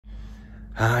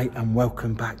Hi and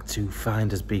welcome back to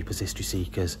Findersbeepers History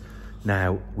Seekers.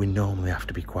 Now, we normally have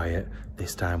to be quiet.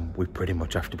 This time we pretty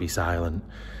much have to be silent.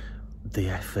 The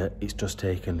effort it's just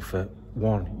taken for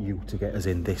you to get us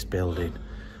in this building,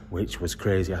 which was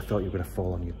crazy. I thought you were going to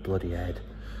fall on your bloody head.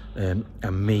 And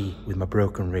me with my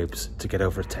broken ribs to get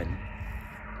over a tent.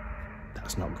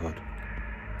 That's not good.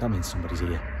 That means somebody's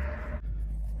here.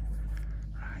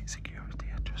 Right, security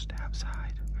are just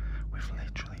outside. We've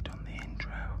literally done the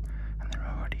intro and they're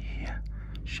already here,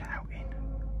 shouting,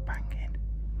 banging.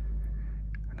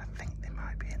 And I think they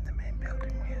might be in the main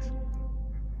building with us.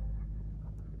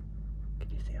 Can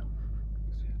you see them?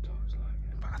 See a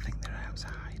torchlight. But I think they're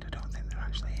outside. I don't think they're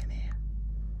actually in here.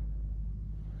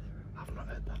 I've not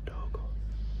heard that door go.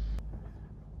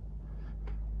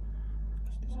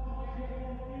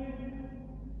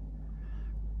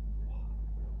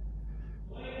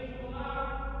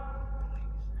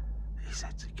 He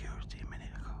said security a minute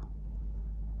ago.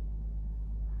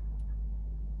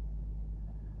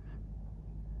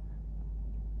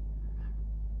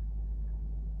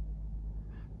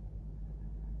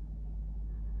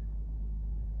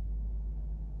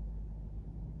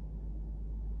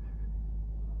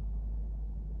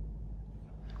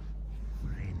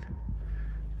 We're in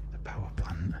the power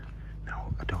plant.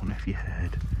 Now, I don't know if you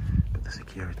heard, but the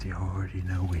security already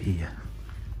know we're here.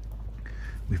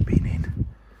 We've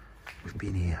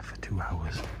been here for 2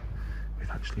 hours. We've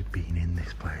actually been in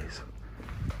this place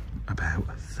about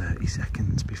 30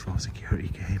 seconds before security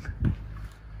came.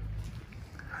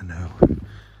 I know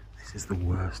this is the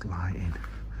worst lighting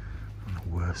and the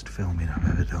worst filming I've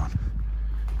ever done,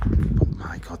 but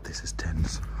my God, this is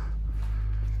tense.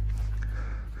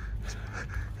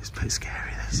 It's a bit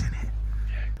scary, this, isn't it?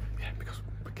 Yeah, because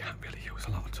we can't really use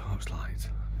a lot of torchlights.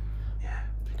 Yeah.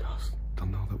 Because they'll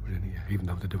know that we're in here, even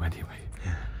though they do anyway.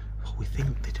 Yeah. Well, we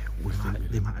think they do.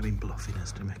 They might have been bluffing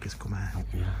us to make us come out.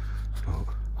 Yeah. But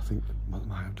I think what they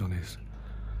might have done is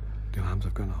the alarms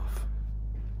have gone off.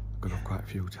 Gone off quite a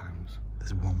few times.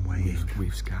 there's one way in.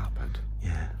 We've scarpered.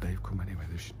 Yeah. They've come anyway.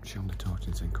 They've shown the torch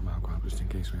and saying, come out, grab just in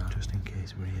case we are. Just in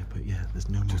case we're here. But yeah, there's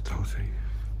no more torches.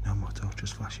 No more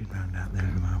torches flashing around out there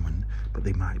at the moment. But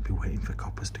they might be waiting for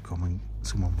coppers to come and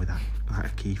someone with like a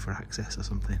key for access or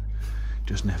something.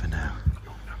 Just never know.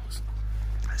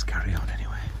 Let's carry on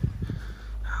anyway.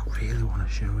 I really want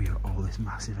to show you all this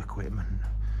massive equipment,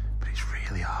 but it's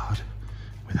really hard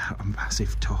without a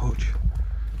massive torch.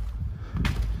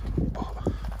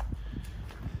 But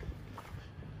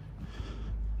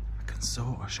I can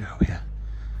sort of show you.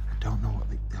 I don't know what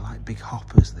they're like, big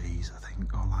hoppers these, I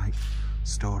think, or like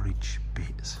storage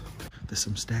bits. There's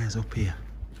some stairs up here.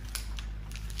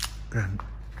 Grant.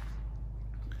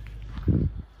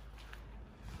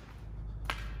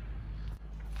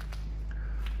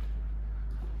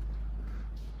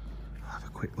 I'll have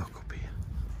a quick look up here.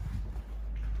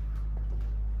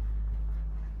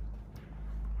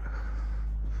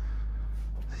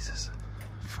 This is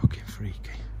fucking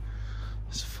freaky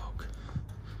as fuck.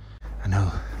 I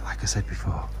know, like I said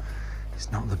before,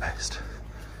 it's not the best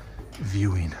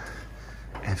viewing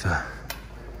ever,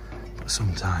 but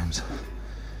sometimes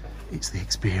it's the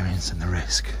experience and the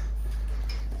risk.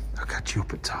 I'll catch you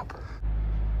up at top.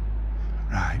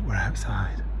 Right, we're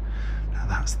outside. Now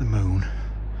that's the moon.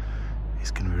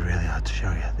 It's going to be really hard to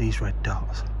show you. These red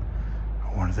dots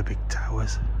are one of the big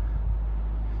towers,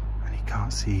 and you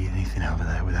can't see anything over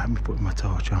there without me putting my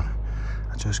torch on.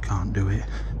 I just can't do it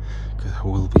because I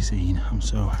will be seen. I'm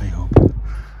so high up.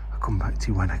 I'll come back to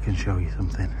you when I can show you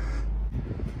something.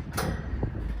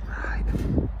 Right.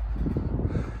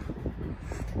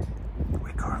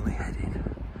 We're currently heading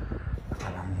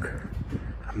along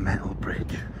a metal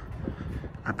bridge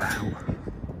about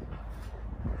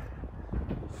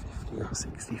 50 or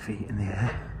 60 feet in the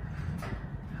air.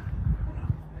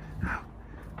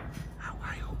 How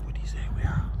high up would you say we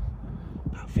are?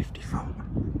 About 50 foot.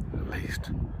 At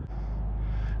least.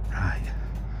 Right,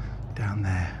 down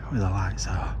there where the lights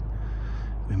are,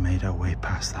 we made our way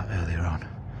past that earlier on.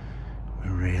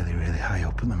 We're really, really high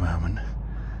up at the moment,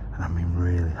 and I mean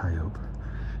really high up.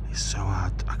 It's so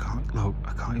hard, I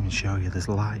can't even show you. There's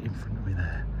light in front of me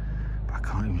there, but I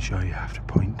can't even show you. I have to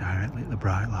point directly at the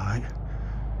bright light,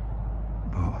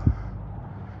 but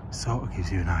it sort of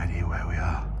gives you an idea where we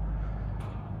are.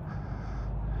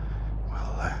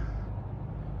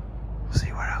 We'll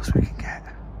see where else we can get.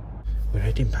 We're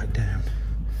heading back down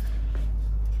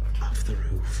off the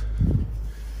roof.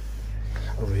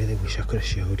 I really wish I could have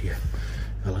showed you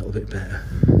a little bit better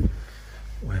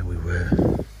where we were,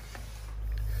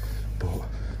 but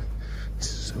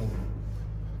it's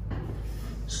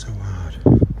so hard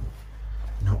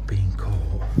not being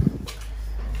caught.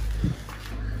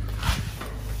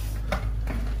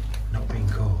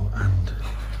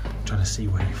 see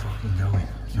where you're fucking going.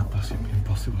 It's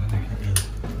impossible, I think. It is.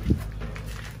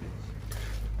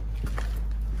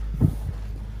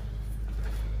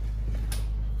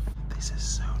 This is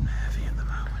so nervy at the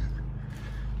moment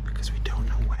because we don't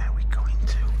know where we're going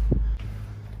to.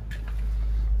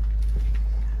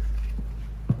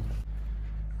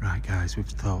 Right guys, we've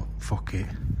thought, fuck it,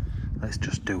 let's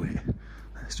just do it.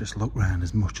 Let's just look round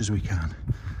as much as we can.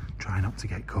 Try not to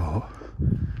get caught,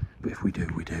 but if we do,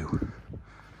 we do.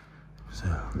 So,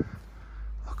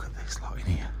 look at this lot in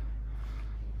here.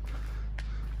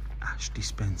 Ash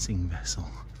dispensing vessel.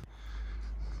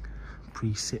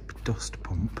 Pre-sip dust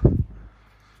pump.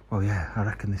 Well yeah, I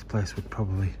reckon this place would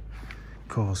probably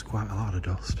cause quite a lot of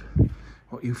dust.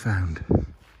 What you found?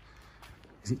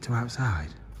 Is it to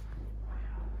outside?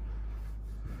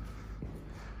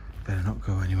 Better not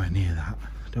go anywhere near that.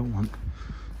 I don't want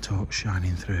torch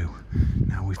shining through.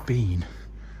 Now we've been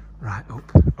right up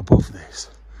above this.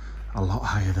 A lot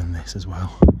higher than this as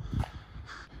well.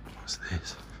 What's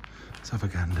this? Let's have a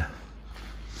gander.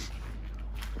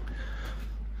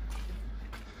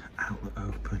 Outlet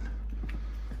open.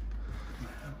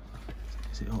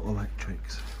 Is it all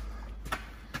electrics?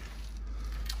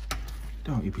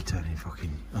 Don't you be turning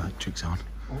fucking electrics on.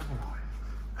 Override.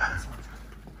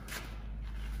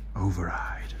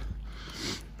 Override.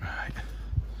 Right.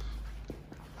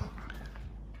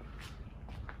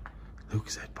 Luke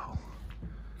said, Paul.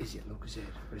 Is it Lucas Aid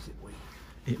or is it we?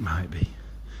 It might be.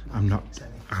 I'm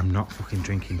not fucking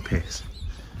drinking piss.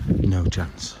 No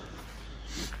chance.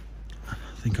 I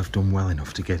think I've done well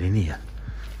enough to get in here.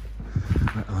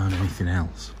 Let alone anything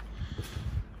else.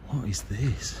 What is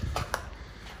this?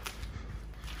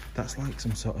 That's like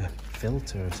some sort of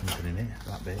filter or something in it,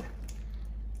 that bit. Do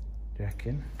you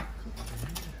reckon?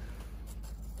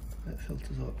 That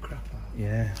filters all the crap out.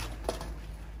 Yeah.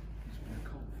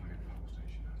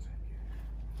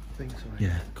 I think so.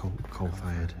 Yeah,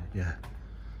 coal-fired, yeah.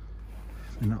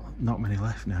 Not many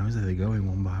left now, is there? They're going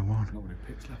one by one. Not many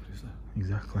pits left, is there?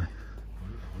 Exactly.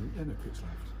 There are no pits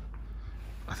left.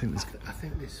 I think there's... I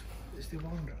think this is the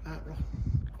one at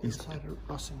inside of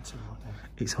Rossington, wasn't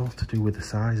it? It's all to do with the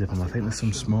size of them. I think there's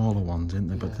some smaller ones, isn't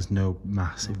there? But there's no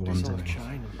massive ones in It's it. all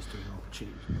China that's doing all the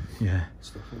cheap Yeah.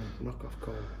 stuff, isn't it? Knock off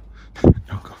coal.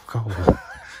 Knock off coal.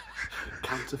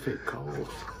 Counterfeit coal.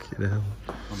 Fucking hell.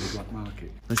 On the black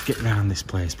market. Let's get round this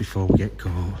place before we get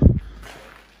caught.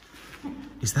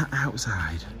 Is that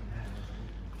outside?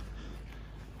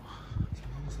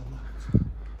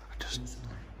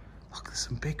 Look, there's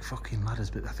some big fucking ladders,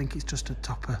 but I think it's just a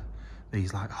top of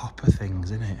these like hopper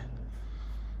things, isn't it?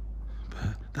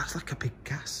 But that's like a big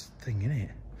gas thing, isn't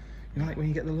it? You know, like when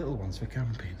you get the little ones for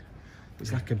camping.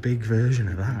 It's like a big version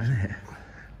of that, isn't it?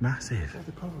 Massive. Yeah,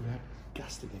 they probably had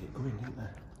gas to get it going, didn't they?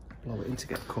 Blow it in to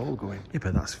get coal going. Yeah,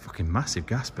 but that's a fucking massive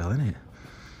gas bill, isn't it?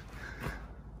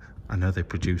 I know they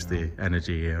produce the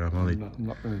energy here. I'm only... I'm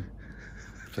not going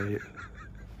to say it.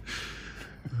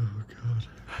 Oh, God.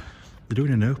 They're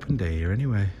doing an open day here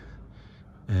anyway.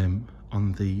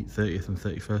 On the 30th and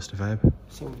 31st of Feb.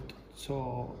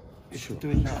 So if you're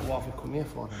doing that, what have we come here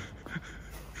for then?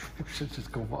 We should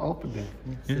just go for open day.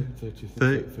 Yeah.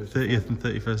 30th and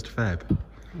 31st of Feb.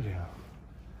 Yeah.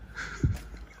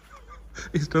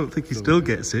 I don't think he still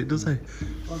gets it, does he?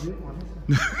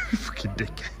 Fucking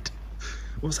dickhead.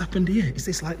 What's happened here? Is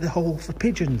this like the hole for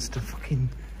pigeons to fucking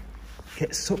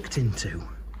get sucked into?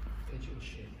 Pigeon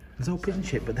shit. There's all pigeon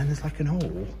shit, but then there's like an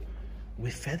hole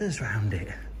with feathers round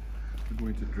it. We're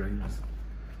going to drains.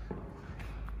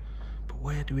 But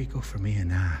where do we go from here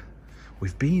now?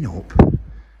 We've been up,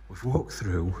 we've walked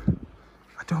through.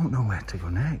 I don't know where to go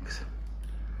next.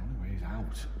 The only way is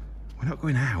out. We're not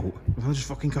going out, we've all just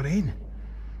fucking got in.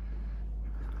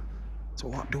 So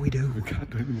what do we do? We can't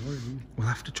do any more. We'll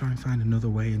have to try and find another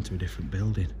way into a different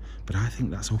building. But I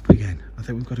think that's up again. I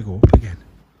think we've got to go up again.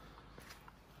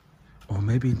 Or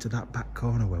maybe into that back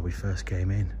corner where we first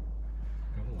came in.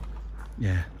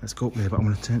 Yeah, let's go up there, but I'm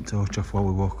going to turn the torch off while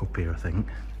we walk up here, I think.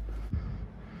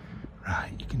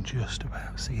 Right, you can just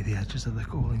about see the edges of the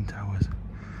cooling towers.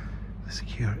 The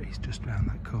security's just round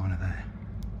that corner there.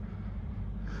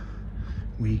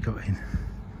 We got in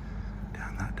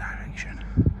down that direction.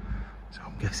 So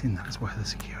I'm guessing that's where the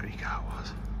security guard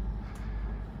was.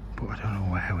 But I don't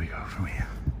know where we go from here.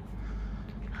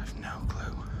 I have no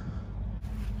clue.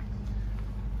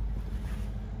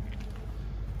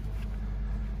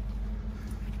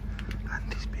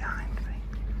 Andy's behind me.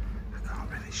 I can't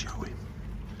really show him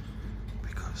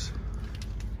because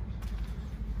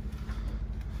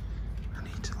I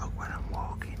need to look where I'm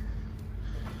walking.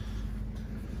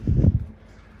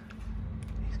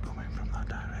 He's coming from that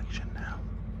direction now.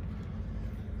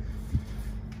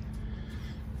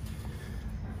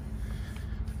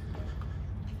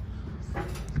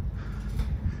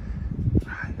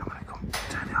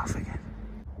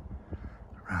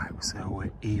 So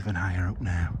we're even higher up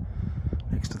now,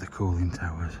 next to the cooling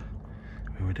towers.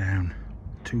 We were down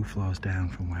 2 floors down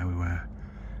from where we were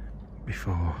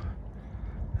before.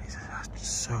 It's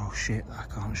so shit that I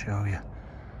can't show you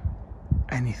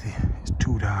anything. It's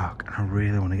too dark, and I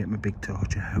really want to get my big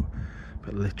torch out,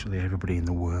 but literally everybody in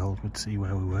the world would see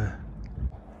where we were.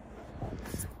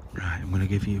 Right, I'm going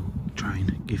to try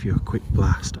and give you a quick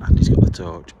blast. Andy's got the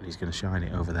torch and he's going to shine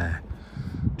it over there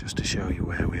just to show you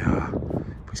where we are,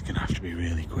 but it's going to have to be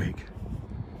really quick.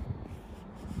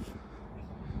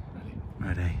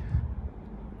 Ready?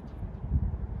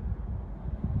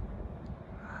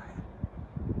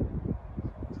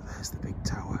 There's the big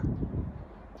tower.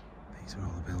 These are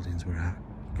all the buildings we're at.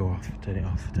 Go off, turn it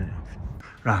off, turn it off.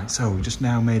 Right, so we just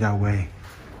now made our way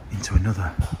into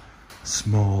another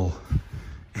small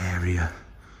area.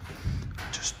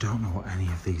 I just don't know what any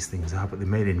of these things are, but they're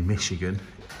made in Michigan,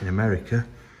 in America.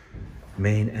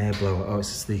 Main air blower. Oh,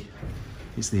 it's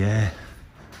the air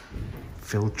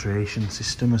filtration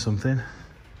system or something.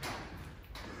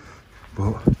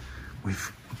 But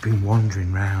we've been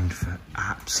wandering around for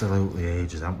absolutely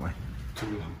ages, haven't we?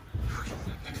 Too long.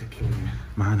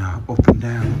 Mine are up and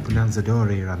down's the door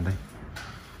here, Andy.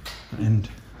 And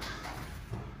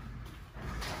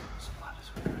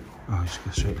oh, just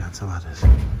go straight down to ladders.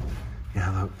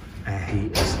 Yeah, look, air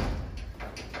heaters,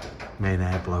 main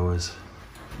air blowers.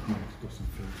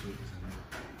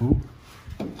 Ooh.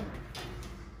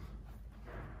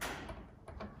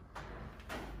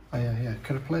 Oh yeah.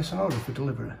 Can I place an order for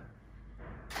delivery?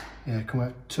 Yeah, come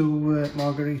out 2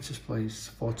 margaritas,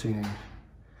 please. 14 inch.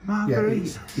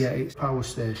 Margaritas? Yeah, it's power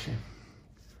station.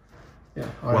 Yeah.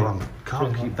 All Well, right. I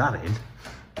can't keep that in.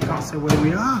 Can't say where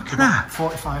we are, can I?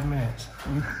 45 minutes.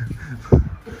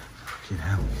 Fucking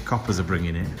hell, coppers are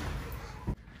bringing it.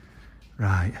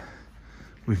 Right,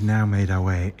 we've now made our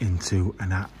way into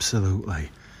an absolutely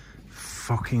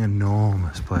fucking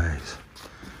enormous place.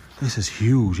 This is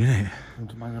huge, isn't it? I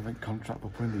wouldn't mind having a contract for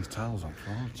putting these tiles on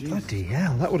floor. Jeez. Bloody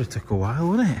hell, that would have took a while,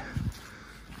 wouldn't it?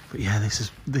 But yeah,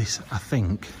 this I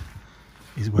think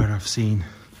is where I've seen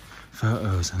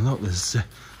photos. And look, there's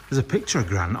a picture of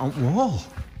Grant on the wall.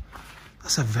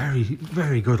 That's a very,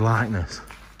 very good likeness.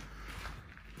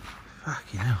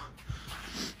 Fucking hell.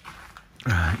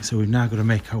 Right, so we've now got to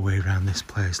make our way around this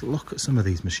place. Look at some of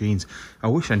these machines. I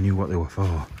wish I knew what they were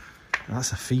for.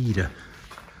 That's a feeder.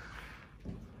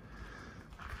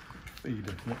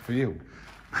 Feeder, not for you.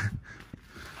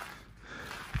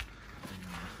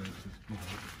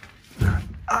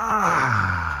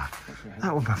 Ah!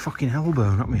 That was my fucking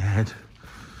elbow, not my head.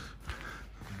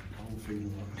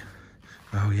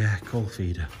 Oh yeah, coal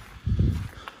feeder.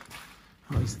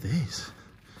 What is this?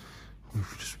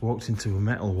 We've just walked into a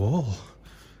metal wall.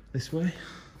 This way.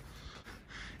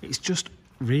 It's just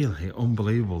really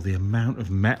unbelievable the amount of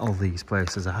metal these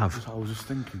places have. I was just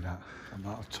thinking that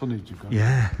amount of tonnage you've got.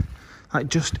 Yeah. Like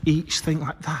just each thing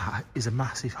like that is a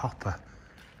massive hopper.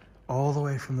 All the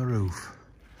way from the roof.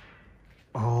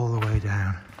 All the way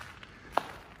down.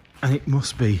 And it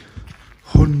must be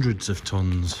hundreds of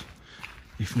tons,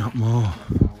 if not more.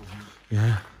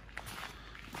 Yeah.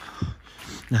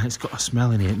 Now it's got a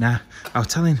smell in it. Now, I was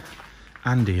telling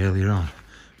Andy earlier on,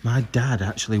 my dad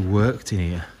actually worked in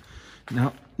here.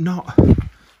 Now, not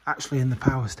actually in the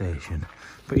power station,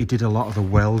 but he did a lot of the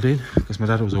welding, because my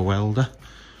dad was a welder.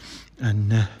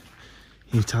 And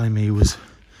he was telling me he was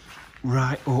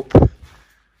right up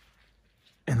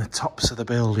in the tops of the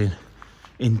building,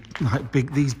 in like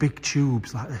these big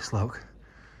tubes like this, look,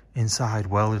 inside,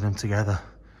 welding them together.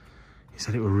 He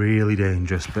said it was really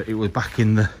dangerous, but it was back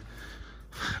in the,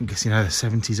 I'm guessing either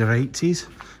 70s or 80s,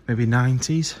 maybe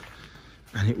 90s.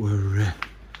 And it were,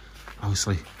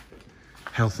 obviously,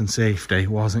 health and safety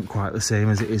wasn't quite the same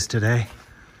as it is today.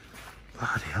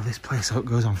 Bloody hell, this place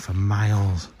goes on for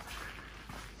miles.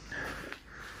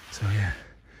 So yeah,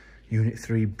 Unit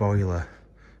 3 boiler,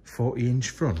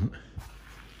 40-inch front.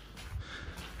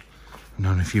 I've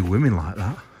known a few women like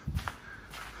that.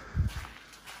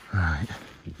 Right,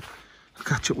 I'll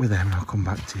catch up with them and I'll come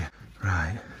back to you.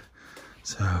 Right,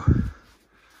 so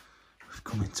we've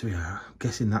come into here. I'm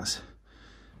guessing that's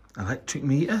electric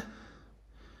meter,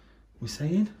 we're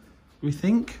saying? We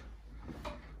think?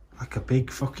 Like a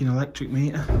big fucking electric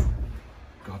meter?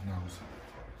 God knows.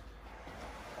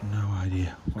 No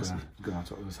idea. What's Go out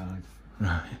to the other side.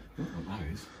 Right. I don't know what that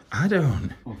is. I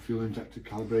don't. Oh, fuel injector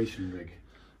calibration rig.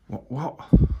 What?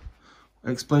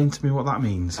 Explain to me what that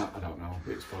means. I don't know.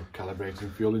 It's for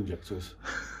calibrating fuel injectors.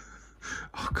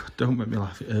 Oh God, don't make me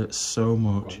laugh. It hurts so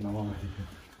much. Got no idea.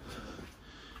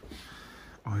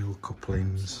 Oil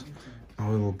couplings,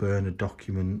 oil burner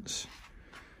documents,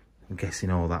 I'm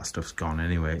guessing all that stuff's gone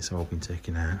anyway. It's all been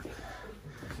taken out.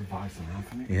 Vice enough,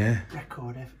 isn't it? Yeah.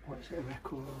 Record, what is it, a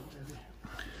record?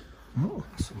 Oh.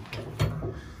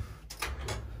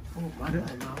 Oh,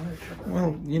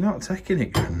 Well, you're not taking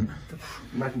it, Grant.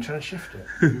 imagine trying to shift it.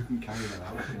 You can carry that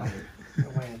out. The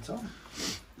way it's on.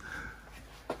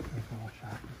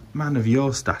 Man of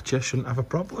your stature shouldn't have a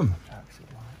problem.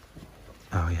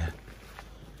 Oh, yeah.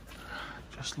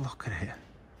 Just look at it.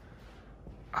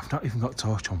 I've not even got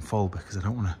torch on full because I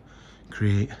don't want to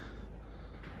create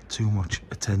too much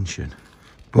attention.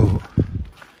 But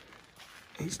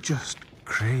it's just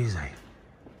crazy.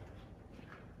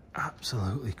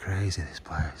 Absolutely crazy, this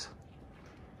place.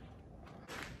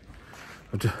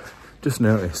 I've just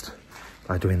noticed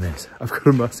by doing this, I've got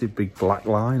a massive big black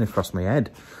line across my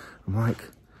head. I'm like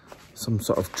some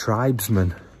sort of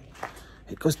tribesman.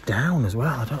 It goes down as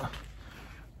well. I don't.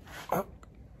 Oh,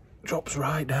 drops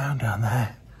right down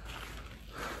there.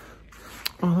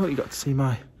 Oh, look, you got to see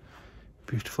my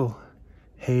beautiful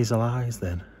hazel eyes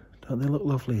then. Don't they look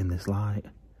lovely in this light?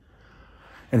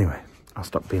 Anyway, I'll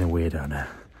stop being a weirdo now.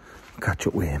 I'll catch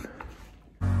up with him.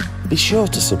 Be sure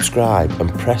to subscribe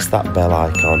and press that bell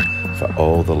icon for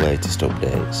all the latest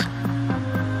updates.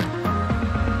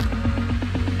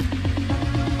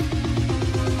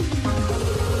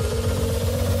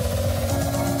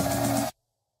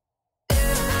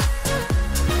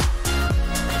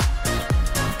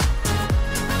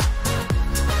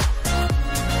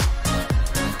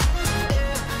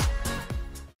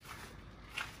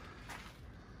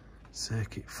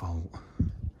 Circuit fault.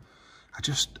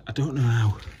 I don't know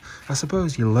how. I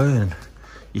suppose you learn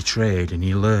your trade and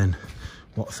you learn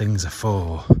what things are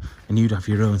for, and you'd have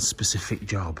your own specific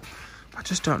job. I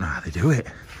just don't know how they do it.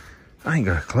 I ain't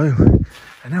got a clue.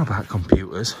 I know about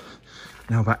computers,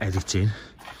 I know about editing,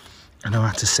 I know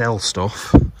how to sell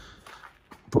stuff,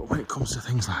 but when it comes to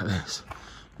things like this,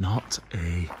 not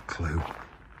a clue.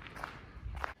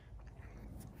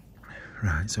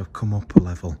 Right, so I've come up a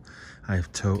level. I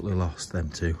have totally lost them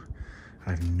two.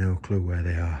 I have no clue where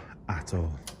they are at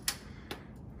all.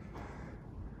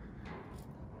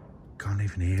 Can't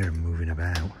even hear them moving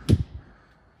about.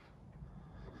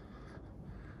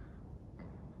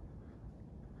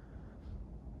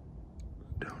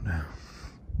 Don't know.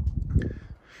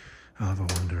 I'll have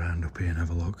a wander around up here and have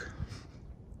a look.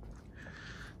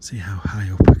 See how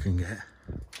high up I can get.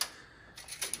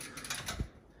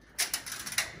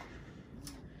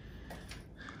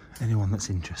 Anyone that's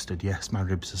interested, yes, my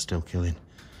ribs are still killing.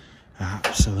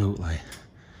 Absolutely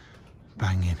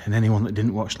banging. And anyone that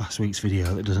didn't watch last week's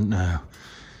video that doesn't know,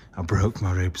 I broke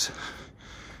my ribs.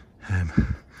 I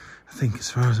think, as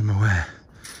far as I'm aware,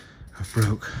 I've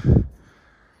broke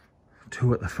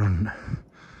 2 at the front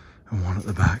and 1 at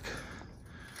the back.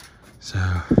 So,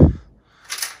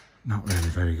 not really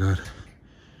very good.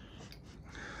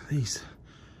 These,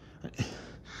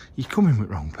 you're coming with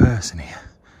the wrong person here.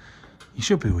 You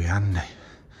should be with Andy,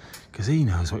 because he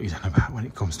knows what he's on about when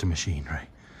it comes to machinery.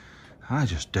 I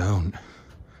just don't.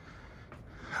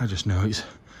 I just know it's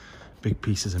big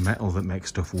pieces of metal that make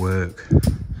stuff work.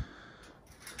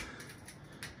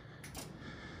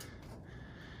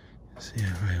 See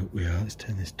how high up we are. Let's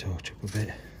turn this torch up a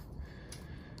bit.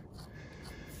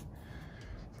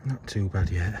 Not too bad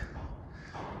yet.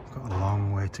 Got a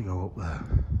long way to go up there.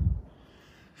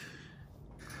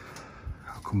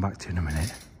 I'll come back to you in a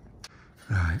minute.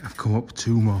 Right, I've come up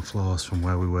 2 more floors from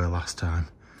where we were last time,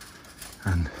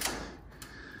 and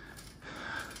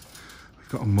we've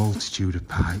got a multitude of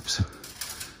pipes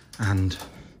and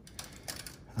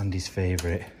Andy's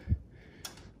favourite,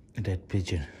 a dead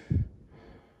pigeon.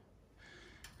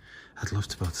 I'd love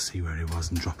to be able to see where he was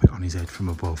and drop it on his head from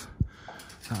above.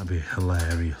 That'd be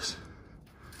hilarious.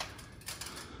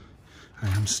 I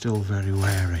am still very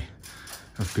wary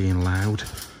of being loud.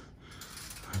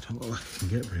 I don't look like I can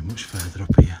get very much further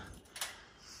up here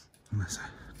unless I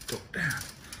duck down.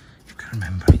 You've got to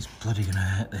remember, it's bloody gonna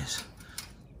hurt this.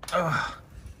 I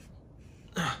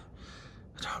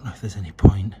don't know if there's any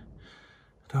point.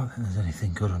 I don't think there's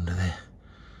anything good under there.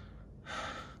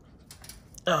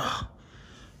 Oh,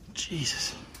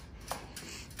 Jesus.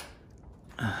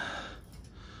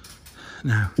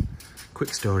 Now,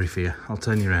 quick story for you. I'll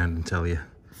turn you around and tell you.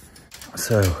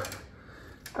 So,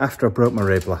 after I broke my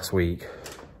rib last week,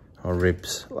 or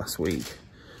ribs last week,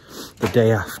 the day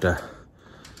after,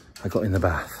 I got in the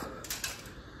bath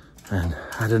and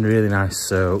had a really nice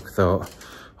soak. Thought,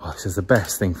 oh, this is the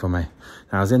best thing for me.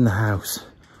 And I was in the house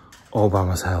all by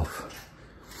myself.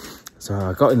 So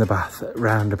I got in the bath at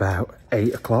round about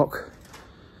 8 o'clock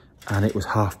and it was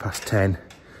 10:30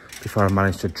 before I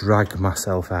managed to drag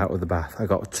myself out of the bath. I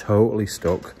got totally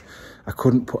stuck. I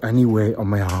couldn't put any weight on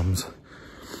my arms,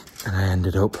 and I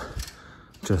ended up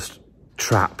just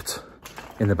trapped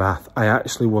in the bath. I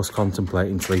actually was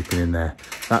contemplating sleeping in there.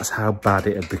 That's how bad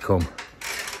it had become.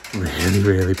 Really,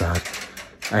 really bad.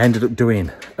 I ended up doing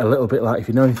a little bit like, if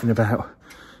you know anything about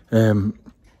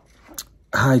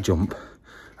high jump,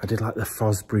 I did like the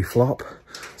Fosbury flop.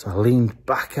 So I leaned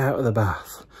back out of the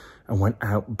bath and went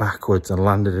out backwards and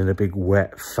landed in a big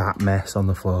wet fat mess on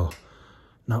the floor.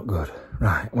 Not good.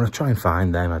 Right, I'm gonna try and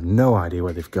find them. I have no idea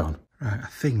where they've gone. Right, I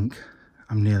think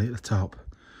I'm nearly at the top.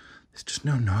 There's just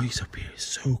no noise up here, it's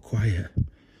so quiet.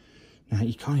 Now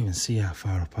you can't even see how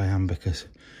far up I am because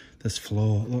there's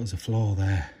a floor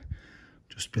there,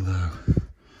 just below.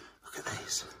 Look at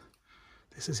this.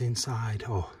 This is inside,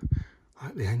 or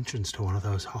like the entrance to one of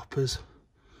those hoppers.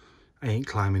 I ain't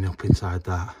climbing up inside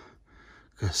that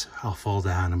because I'll fall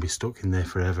down and be stuck in there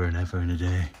forever and ever and a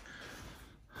day.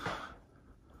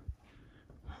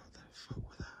 What the fuck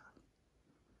was that?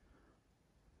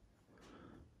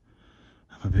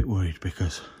 I'm a bit worried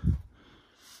because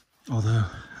although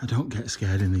I don't get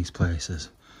scared in these places,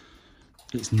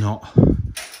 it's not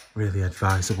really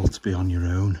advisable to be on your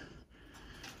own.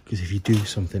 Because if you do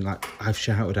something like, I've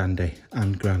shouted Andy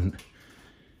and Grant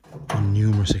on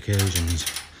numerous occasions.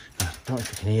 I don't know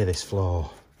if you can hear this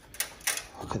floor.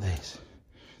 Look at this.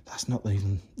 That's not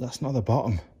the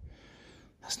bottom.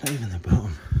 That's not even the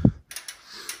bottom.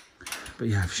 But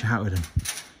yeah, I've shouted them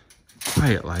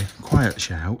quietly, quiet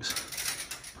shouts.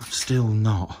 I've still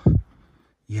not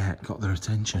yet got their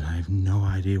attention. I have no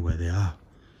idea where they are.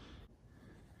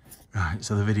 Right,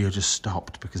 so the video just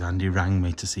stopped because Andy rang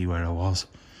me to see where I was.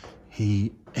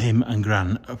 Him and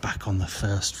Grant are back on the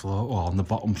first floor, or on the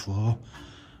bottom floor,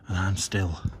 and I'm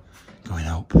still going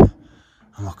up.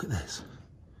 And look at this.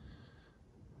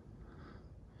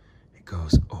 It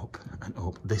goes up and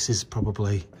up. This is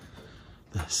probably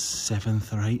the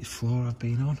 7th or 8th floor I've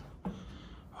been on.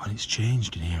 Oh, and it's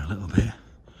changed in here a little bit.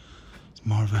 It's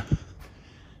more of a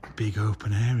big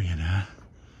open area now.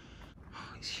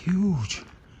 Oh, it's huge.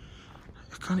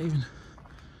 I can't even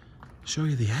show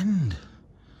you the end.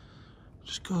 It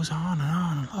just goes on and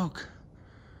on, and look.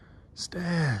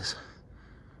 Stairs.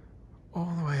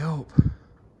 All the way up.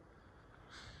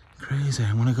 Crazy.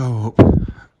 I'm gonna go up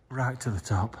right to the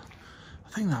top. I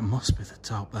think that must be the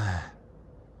top there.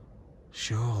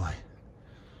 Surely.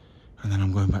 And then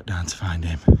I'm going back down to find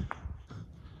him.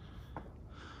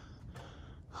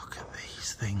 Look at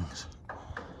these things.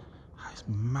 It's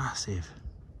massive.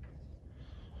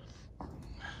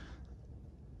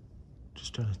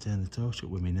 Just trying to turn the torch up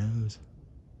with my nose.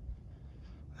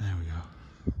 There we go.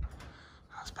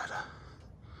 That's better.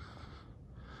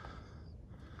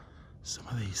 Some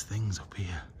of these things up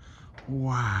here.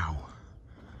 Wow.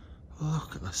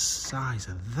 Look at the size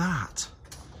of that.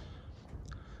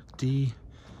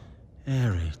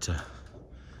 De-aerator.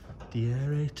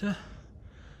 De-aerator?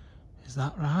 Is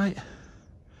that right?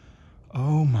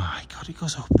 Oh my God, it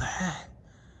goes up there.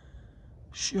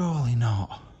 Surely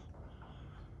not.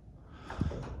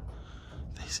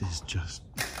 This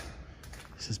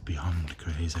is beyond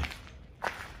crazy. Oh,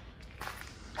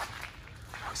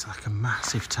 it's like a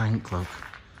massive tank, look.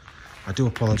 I do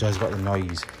apologise about the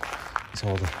noise. It's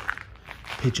all the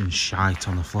pigeon shite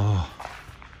on the floor.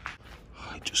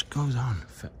 Oh, it just goes on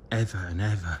forever and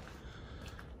ever.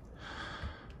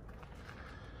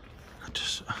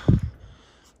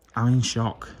 I'm in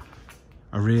shock.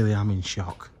 I really am in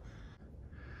shock.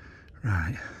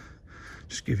 Right,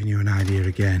 just giving you an idea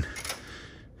again.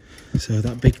 So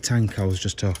that big tank I was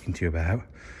just talking to you about,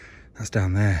 that's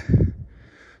down there.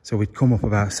 So we'd come up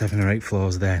about 7 or 8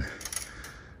 floors then.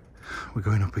 We're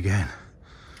going up again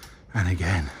and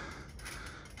again.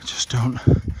 I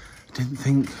didn't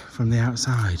think from the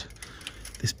outside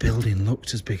this building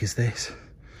looked as big as this.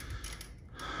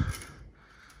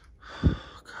 Oh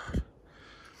God.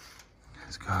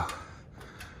 Let's go.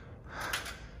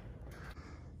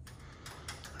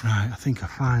 Right, I think I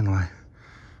finally,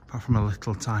 apart from a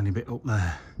little tiny bit up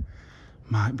there,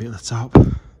 might be at the top.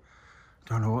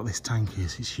 Don't know what this tank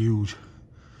is, it's huge.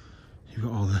 You've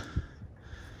got all the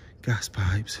gas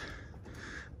pipes.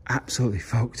 Absolutely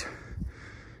fucked.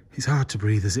 It's hard to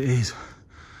breathe as it is.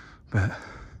 But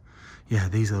yeah,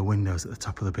 these are the windows at the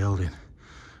top of the building.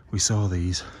 We saw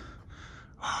these.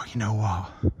 Oh, you know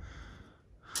what?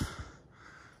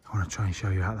 I want to try and show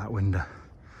you out that window.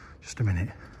 Just a minute.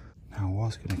 Now I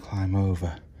was going to climb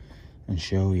over and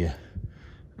show you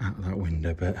out that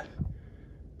window, but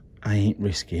I ain't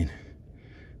risking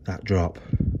that drop.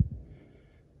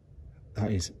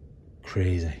 That is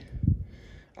crazy.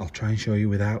 I'll try and show you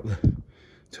without the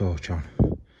torch on,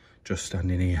 just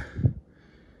standing here.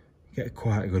 Get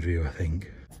quite a good view, I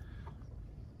think.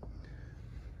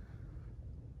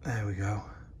 There we go.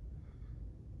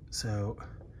 So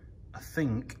I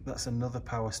think that's another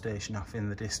power station off in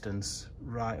the distance,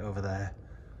 right over there.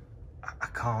 I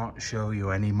can't show you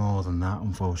any more than that,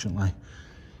 unfortunately.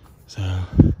 So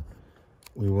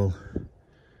we will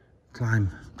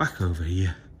climb back over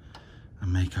here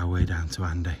and make our way down to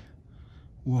Andy.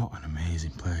 What an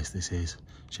amazing place this is.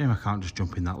 Shame I can't just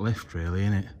jump in that lift, really,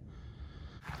 innit?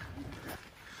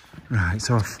 Right,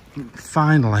 so I've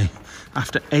finally,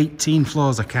 after 18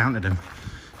 floors, I counted them,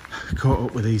 caught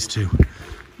up with these two.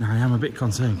 Now I am a bit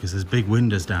concerned because there's big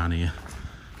windows down here.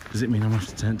 Does it mean I'm going to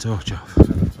have to turn the torch off?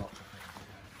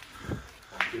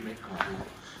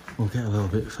 We'll get a little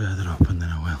bit further up and then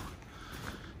I will.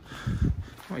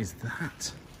 What is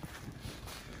that?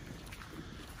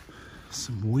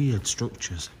 Some weird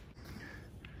structures.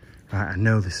 Right, I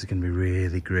know this is going to be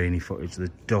really grainy footage. There's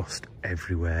dust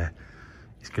everywhere.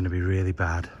 It's going to be really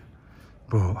bad,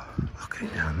 but look at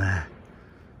it down there.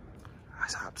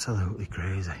 That's absolutely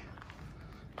crazy.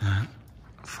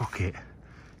 Fuck it.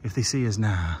 If they see us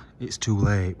now, it's too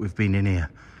late. We've been in here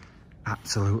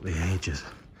absolutely ages.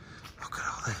 Look at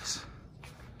all this.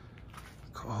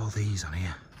 Look at all these on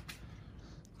here.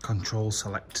 Control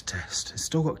select test. It's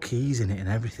still got keys in it and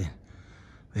everything.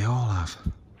 They all have.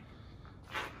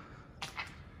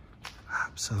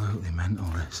 Absolutely mental,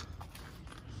 this.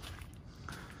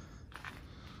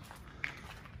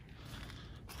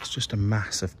 Just a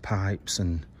mass of pipes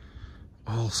and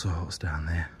all sorts down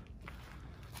there.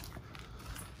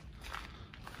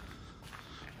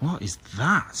 What is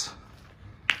that?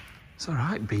 It's all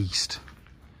right, beast.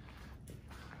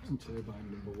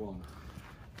 Turbine #1.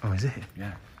 Oh, is it?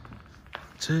 Yeah.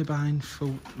 Turbine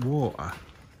for water.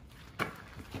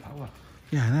 Power.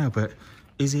 Yeah, I know, but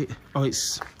is it? Oh,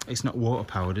 it's not water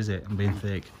powered, is it? I'm being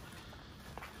thick.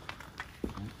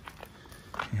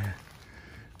 Yeah.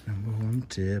 #1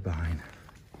 turbine.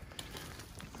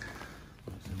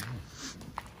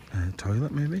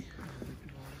 Toilet, maybe?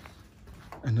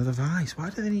 Another vice. Why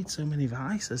do they need so many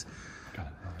vices? Got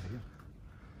no idea.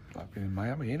 Like being in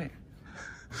Miami, innit?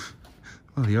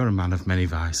 Well, you're a man of many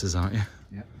vices, aren't you?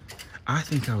 Yeah. I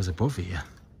think I was above here.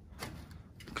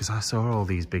 Because I saw all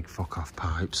these big fuck-off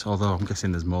pipes, although I'm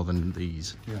guessing there's more than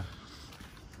these. Yeah.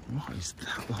 What is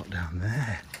that lot down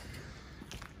there?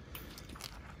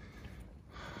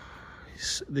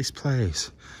 This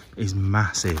place is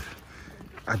massive.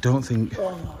 I don't think...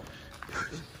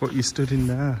 What, you stood in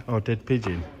there? Oh, dead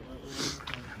pigeon.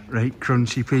 Right,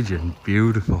 crunchy pigeon.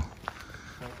 Beautiful.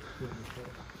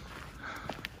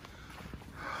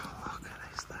 Look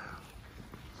at this, though.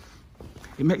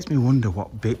 It makes me wonder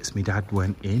what bits my dad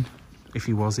went in. If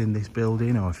he was in this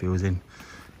building or if he was in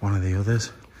one of the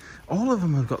others. All of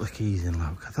them have got the keys in,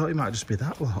 look. I thought it might just be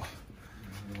that lot.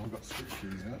 They've all got switch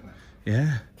keys, haven't they?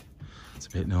 Yeah. It's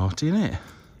a bit naughty, isn't it?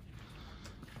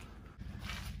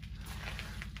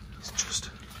 It's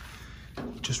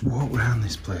just walk around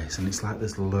this place and it's like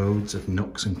there's loads of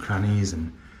nooks and crannies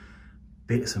and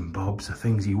bits and bobs of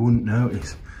things you wouldn't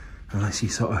notice unless you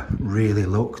sort of really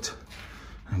looked.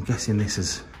 I'm guessing this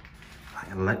is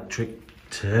like electric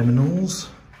terminals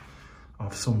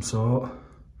of some sort.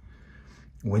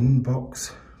 Wind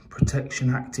box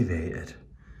protection activated.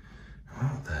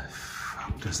 What the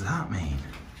fuck does that mean?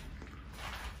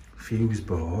 Fuse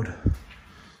board.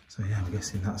 So yeah, I'm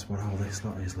guessing that's what all this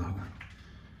lot is, look.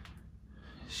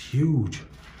 It's huge.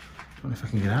 I don't know if I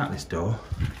can get out this door.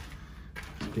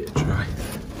 Give it a try.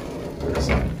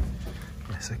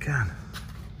 Yes, I can.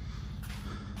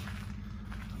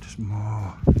 Just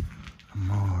more and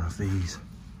more of these.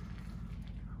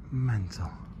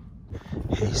 Mental.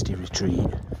 Hasty retreat.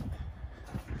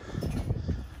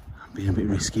 I'm being a bit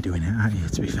risky doing it, aren't you,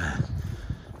 to be fair?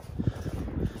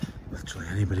 Literally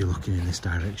anybody looking in this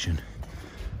direction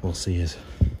will see us.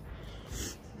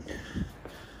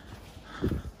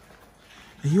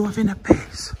 Are you having a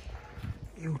piss?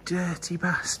 You dirty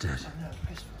bastard.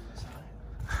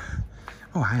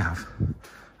 Oh, I have.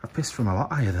 I've pissed from a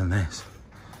lot higher than this.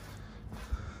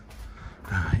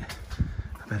 Right,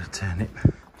 I better turn it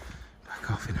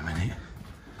back off in a minute.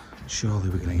 Surely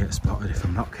we're going to get spotted if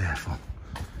I'm not careful.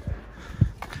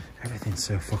 Everything's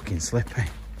so fucking slippy.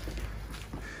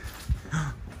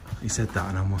 He said that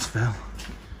and I almost fell.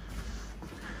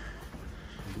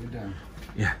 You're down.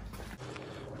 Yeah.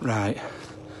 Right,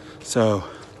 so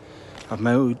I've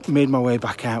made my way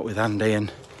back out with Andy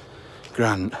and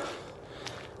Grant.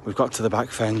 We've got to the back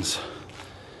fence.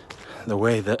 The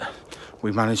way that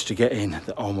we managed to get in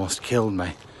that almost killed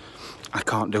me. I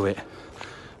can't do it.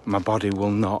 My body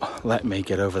will not let me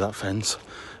get over that fence.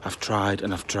 I've tried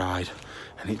and I've tried.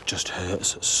 and it just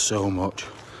hurts so much.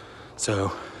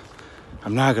 So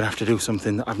I'm now going to have to do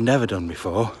something that I've never done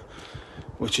before,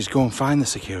 which is go and find the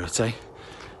security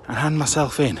and hand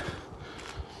myself in,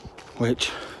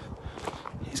 which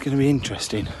is going to be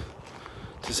interesting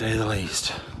to say the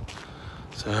least.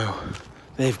 So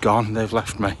they've gone, they've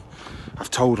left me. I've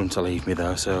told them to leave me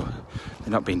though, so they're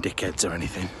not being dickheads or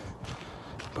anything.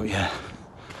 But yeah,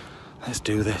 let's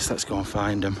do this, let's go and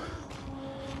find them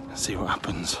and see what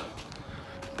happens.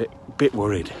 Bit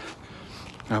worried.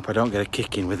 I hope I don't get a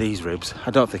kick in with these ribs. I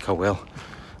don't think I will.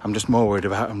 I'm just more worried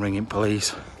about them ringing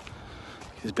police.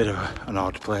 It's a bit of an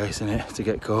odd place, isn't it, to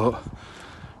get caught.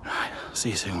 Right,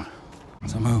 see you soon.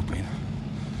 So I'm hoping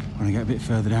when I get a bit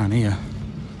further down here,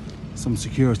 some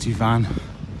security van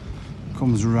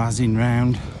comes razzing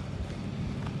round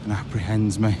and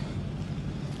apprehends me.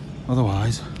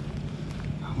 Otherwise,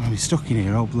 I'm going to be stuck in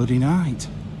here all bloody night.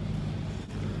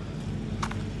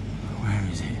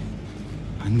 Where is it?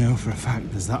 I know for a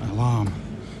fact there's that alarm.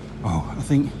 Oh, I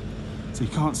think, so you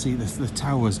can't see the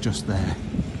tower's just there.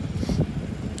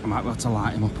 I might be able to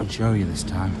light him up and show you this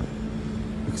time,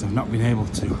 because I've not been able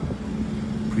to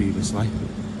previously.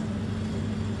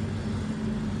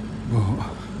 But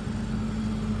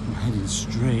I'm heading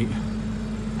straight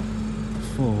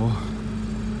for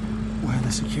where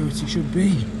the security should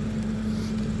be.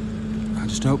 I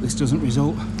just hope this doesn't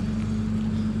result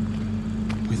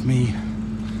with me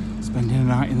spending a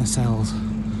night in the cells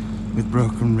with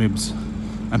broken ribs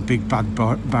and Big Bad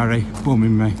Barry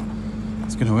bumming me.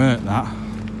 It's going to hurt, that.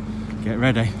 Get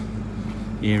ready.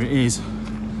 Here it is.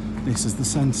 This is the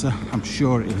sensor. I'm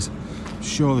sure it is. I'm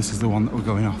sure this is the one that we're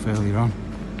going off earlier on.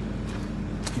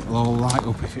 It'll all light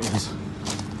up if it is,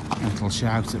 and it'll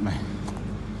shout at me.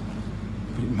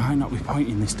 But it might not be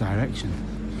pointing this direction.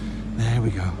 There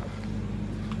we go.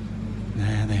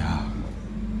 There they are.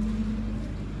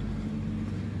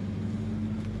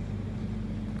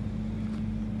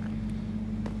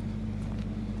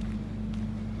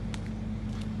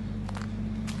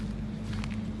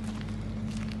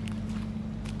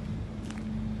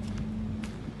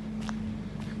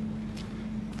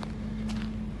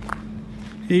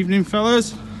 Evening,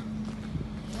 fellas.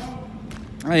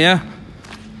 Oh yeah.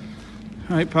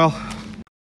 Right, pal.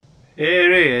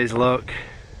 Here he is, look.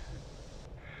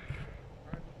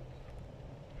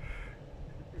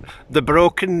 The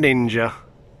broken ninja.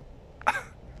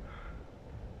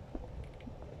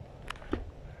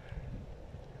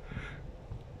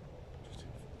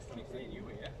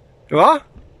 What?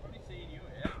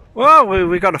 Well,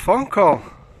 we got a phone call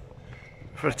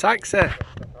for a taxi.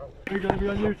 You're going to be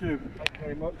on YouTube.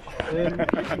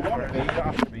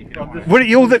 Were it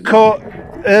you that caught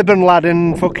Urban Lad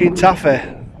in fucking Taffy?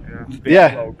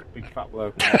 Yeah. Big fat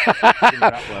bloke.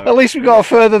 At least we got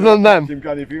further than them.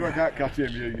 If you can't catch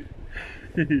him,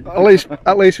 you...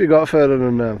 At least we got further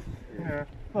than them. Yeah.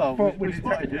 Well, we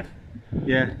spotted you.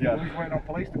 Yeah. Yeah. We're waiting on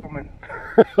police to come in.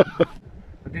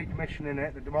 They're decommissioning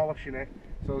it, they're demolishing it,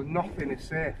 so nothing is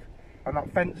safe. And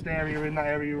that fenced area in that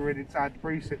area we're in inside the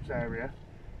precipes area,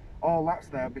 all that's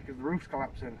there because the roof's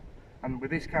collapsing. And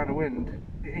with this kind of wind,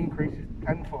 it increases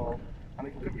tenfold and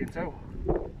it can cut you in two.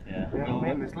 Yeah. You know what I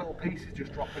mean? There's little pieces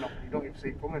just dropping off and you don't even see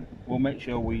it coming. We'll make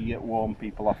sure we warn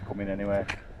people off coming anyway.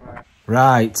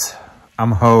 Right,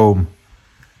 I'm home.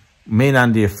 Me and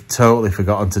Andy have totally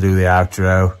forgotten to do the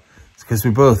outro. It's because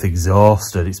we're both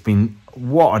exhausted. It's been,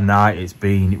 what a night it's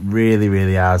been. It really,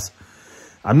 really has.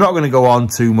 I'm not going to go on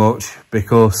too much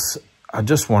because I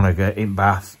just want to get in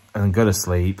bath and go to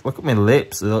sleep. Look at my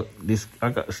lips. Look, I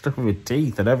got stuff with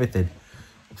teeth and everything.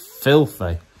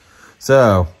 Filthy.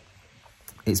 So,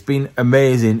 it's been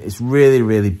amazing. It's really,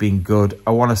 really been good.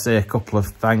 I want to say a couple of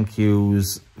thank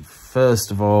yous.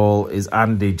 First of all is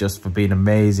Andy, just for being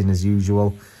amazing as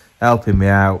usual, helping me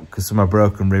out because of my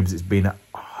broken ribs. It's been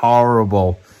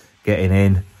horrible getting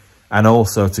in. And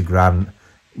also to Grant.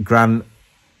 Grant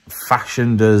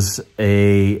fashioned us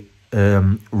a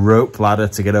rope ladder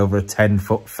to get over a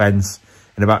 10-foot fence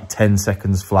in about 10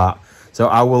 seconds flat. So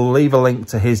I will leave a link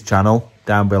to his channel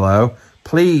down below.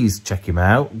 Please check him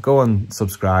out. Go and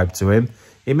subscribe to him.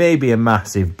 He may be a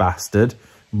massive bastard,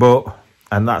 but,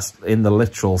 and that's in the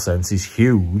literal sense, he's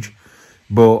huge,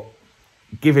 but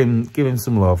give him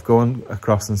some love. Go on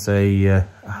across and say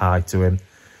hi to him.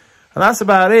 And that's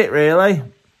about it, really.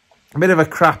 A bit of a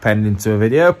crap ending to a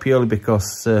video, purely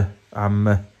because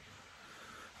I'm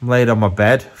laid on my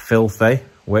bed, filthy,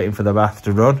 waiting for the bath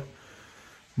to run.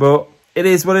 But it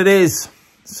is what it is.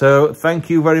 So thank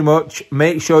you very much.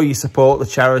 Make sure you support the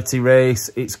charity race.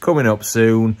 It's coming up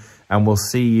soon, and we'll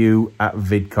see you at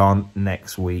VidCon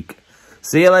next week.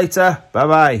 See you later.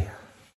 Bye-bye.